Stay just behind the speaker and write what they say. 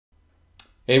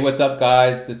Hey, what's up,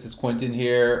 guys? This is Quentin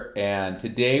here, and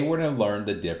today we're going to learn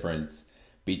the difference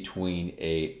between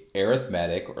a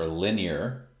arithmetic or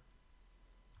linear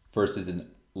versus an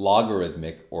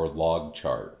logarithmic or log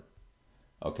chart,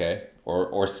 okay,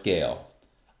 or scale.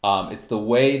 It's the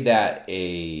way that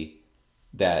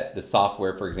the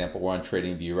software, for example, we're on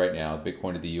TradingView right now,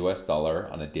 Bitcoin to the US dollar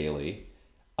on a daily.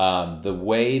 The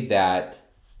way that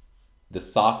the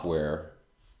software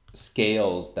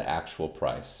scales the actual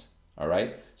price. All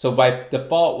right. So by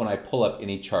default, when I pull up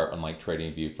any chart on like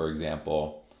TradingView, for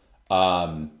example,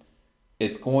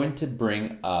 it's going to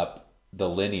bring up the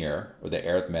linear or the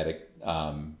arithmetic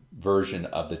version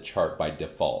of the chart by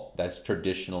default. That's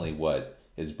traditionally what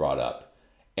is brought up.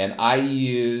 And I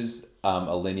use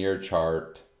a linear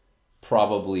chart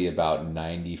probably about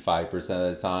 95%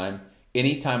 of the time.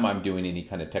 Anytime I'm doing any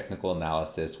kind of technical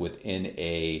analysis within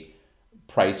a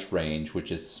price range,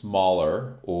 which is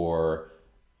smaller or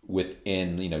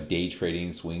within, day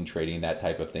trading, swing trading, that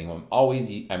type of thing, I'm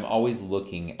always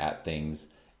looking at things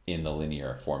in the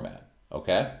linear format.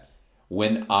 Okay,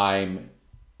 when I'm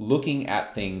looking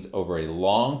at things over a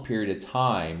long period of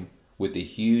time with a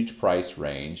huge price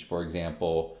range, for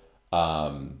example,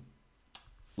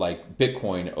 like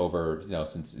Bitcoin over,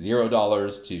 since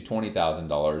 $0 to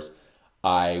 $20,000,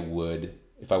 I would,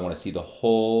 if I want to see the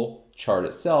whole chart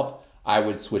itself, I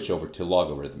would switch over to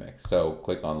logarithmic. So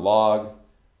click on log,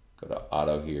 go to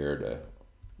auto here to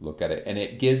look at it, and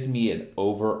it gives me an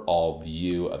overall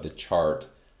view of the chart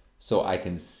so I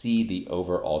can see the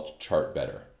overall chart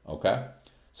better, okay?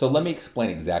 So let me explain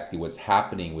exactly what's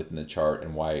happening within the chart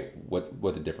and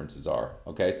what the differences are,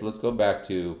 okay? So let's go back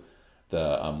to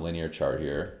the linear chart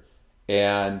here.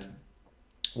 And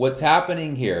what's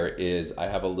happening here is I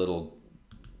have a little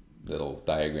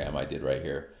diagram I did right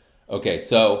here. Okay,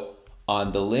 so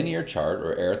on the linear chart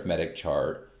or arithmetic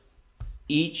chart,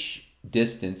 each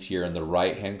distance here in the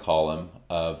right-hand column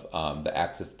of the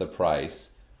axis of the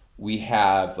price, we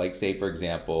have, like, say, for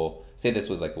example, say this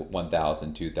was like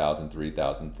 1,000, 2,000,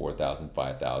 3,000, 4,000,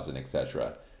 5,000,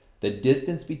 etc. The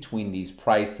distance between these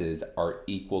prices are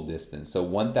equal distance. So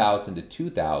 1,000 to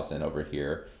 2,000 over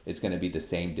here is going to be the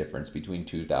same difference between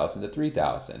 2,000 to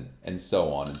 3,000, and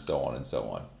so on and so on and so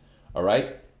on. All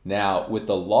right? Now, with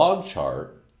the log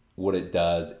chart, what it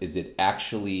does is it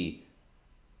actually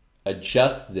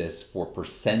adjust this for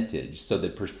percentage, so the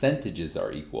percentages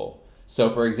are equal. So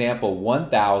for example,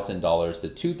 $1,000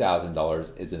 to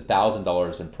 $2,000 is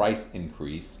 $1,000 in price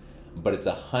increase, but it's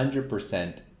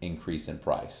 100% increase in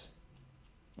price.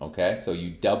 Okay, so you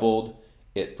doubled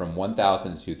it from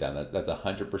 1,000 to 2,000. That's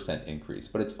 100% increase,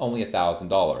 but it's only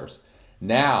 $1,000.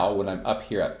 Now, when I'm up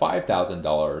here at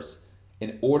 $5,000,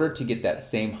 in order to get that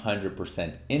same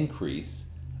 100% increase,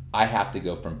 I have to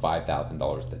go from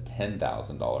 $5,000 to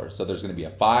 $10,000. So there's going to be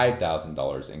a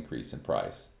 $5,000 increase in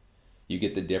price. You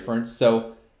get the difference?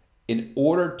 So in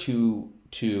order to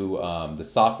the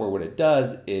software, what it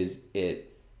does is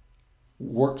it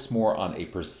works more on a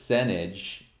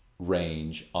percentage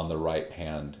range on the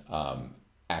right-hand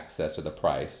axis or the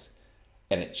price,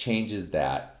 and it changes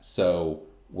that so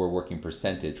we're working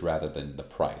percentage rather than the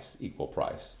price, equal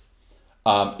price.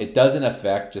 It doesn't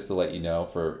affect, just to let you know,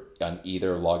 on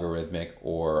either logarithmic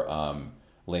or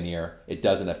linear, it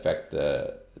doesn't affect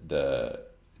the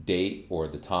date or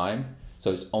the time.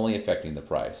 So it's only affecting the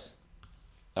price.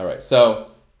 All right,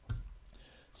 so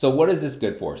what is this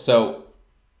good for? So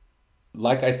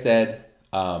like I said,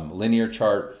 linear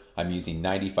chart, I'm using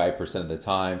 95% of the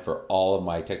time for all of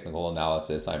my technical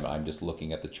analysis. I'm just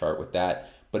looking at the chart with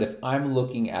that. But if I'm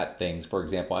looking at things, for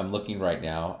example, I'm looking right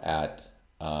now at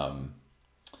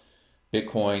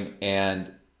Bitcoin,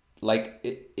 and like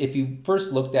if you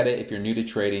first looked at it, if you're new to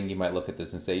trading, you might look at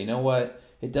this and say, you know what,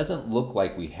 it doesn't look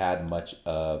like we had much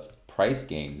of price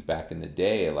gains back in the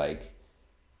day. Like,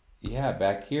 yeah,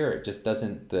 back here it just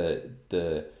doesn't,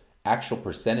 the actual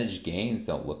percentage gains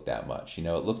don't look that much. It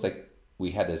looks like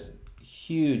we had this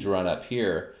huge run up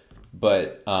here,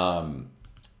 but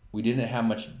we didn't have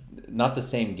much, not the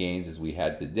same gains as we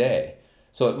had today.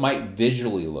 So it might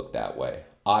visually look that way.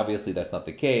 Obviously, that's not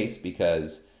the case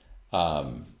because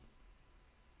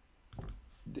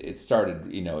it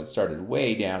started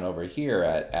way down over here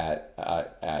at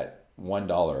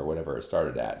 $1 or whatever it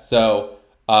started at. So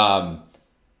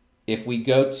if we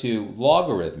go to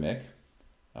logarithmic,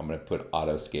 I'm going to put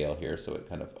auto scale here so it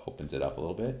kind of opens it up a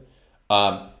little bit.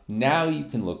 Now you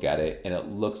can look at it and it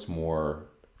looks more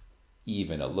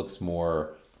even. It looks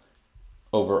more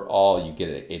overall, you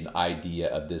get an idea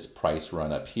of this price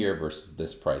run up here versus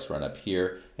this price run up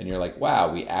here. And you're like,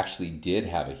 wow, we actually did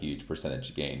have a huge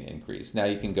percentage gain increase. Now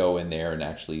you can go in there and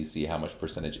actually see how much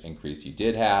percentage increase you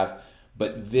did have.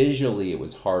 but visually it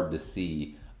was hard to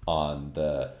see on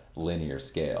the linear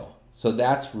scale. So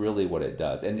that's really what it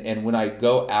does. And when I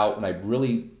go out and I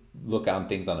really look on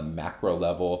things on a macro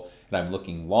level, and I'm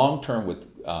looking long term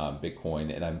with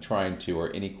Bitcoin, and I'm trying to,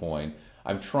 or any coin,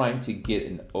 I'm trying to get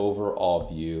an overall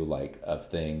view like of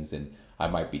things, and I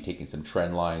might be taking some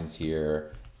trend lines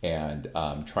here and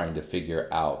trying to figure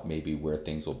out maybe where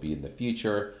things will be in the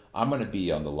future. I'm going to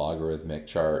be on the logarithmic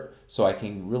chart so I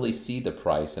can really see the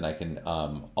price, and I can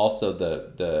also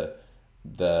the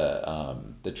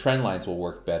trend lines will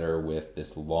work better with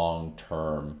this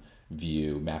long-term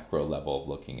view, macro level of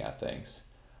looking at things.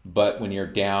 But when you're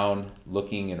down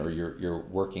looking or you're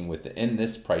working within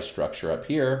this price structure up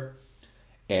here,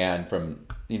 and from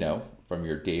from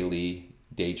your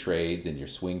day trades and your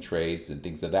swing trades and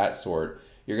things of that sort,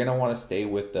 you're going to want to stay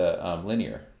with the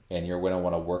linear, and you're going to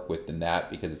want to work within that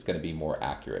because it's going to be more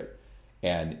accurate,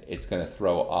 and it's going to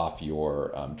throw off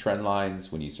your trend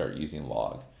lines when you start using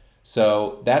log.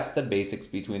 So that's the basics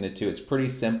between the two. It's pretty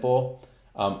simple.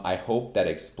 I hope that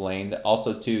explained.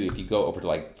 Also too, if you go over to,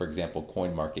 like, for example,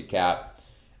 CoinMarketCap,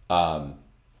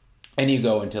 and you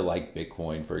go into like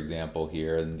Bitcoin, for example,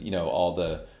 here, and all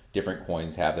the different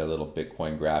coins have their little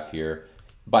Bitcoin graph here.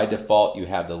 By default, you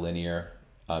have the linear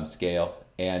scale.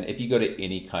 And if you go to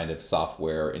any kind of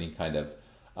software or any kind of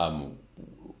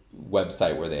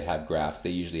website where they have graphs,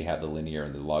 they usually have the linear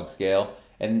and the log scale.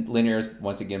 And linear is,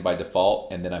 once again, by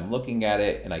default. And then I'm looking at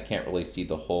it and I can't really see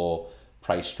the whole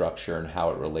price structure and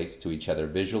how it relates to each other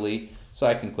visually. So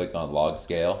I can click on log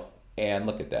scale and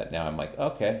look at that. Now I'm like,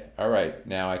 okay, all right.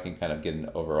 Now I can kind of get an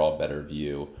overall better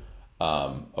view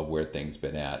of where things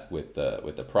been at with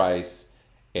the price.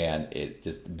 And it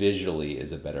just visually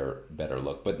is a better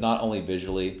look. But not only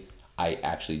visually, I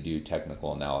actually do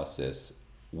technical analysis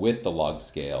with the log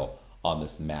scale on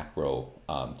this macro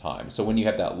time. So when you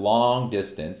have that long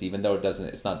distance, even though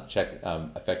it's not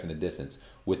affecting the distance,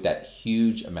 with that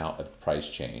huge amount of price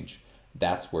change,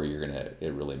 that's where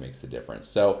it really makes the difference.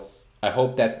 So I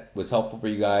hope that was helpful for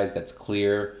you guys. That's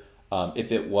clear.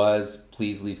 If it was,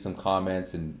 please leave some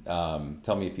comments and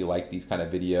tell me if you like these kind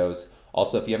of videos.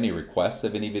 Also, if you have any requests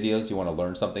of any videos you want to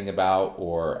learn something about,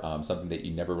 or something that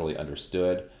you never really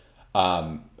understood,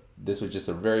 this was just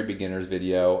a very beginner's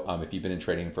video. If you've been in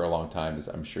trading for a long time,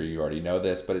 I'm sure you already know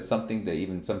this, but it's something that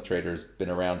even some traders been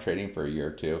around trading for a year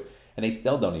or two, and they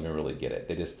still don't even really get it.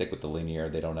 They just stick with the linear.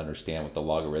 They don't understand what the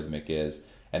logarithmic is,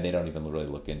 and they don't even really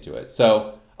look into it.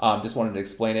 So just wanted to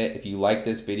explain it. If you like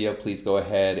this video, please go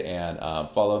ahead and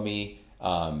follow me,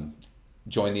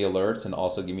 join the alerts, and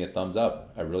also give me a thumbs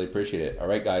up. I really appreciate it. All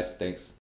right, guys, thanks.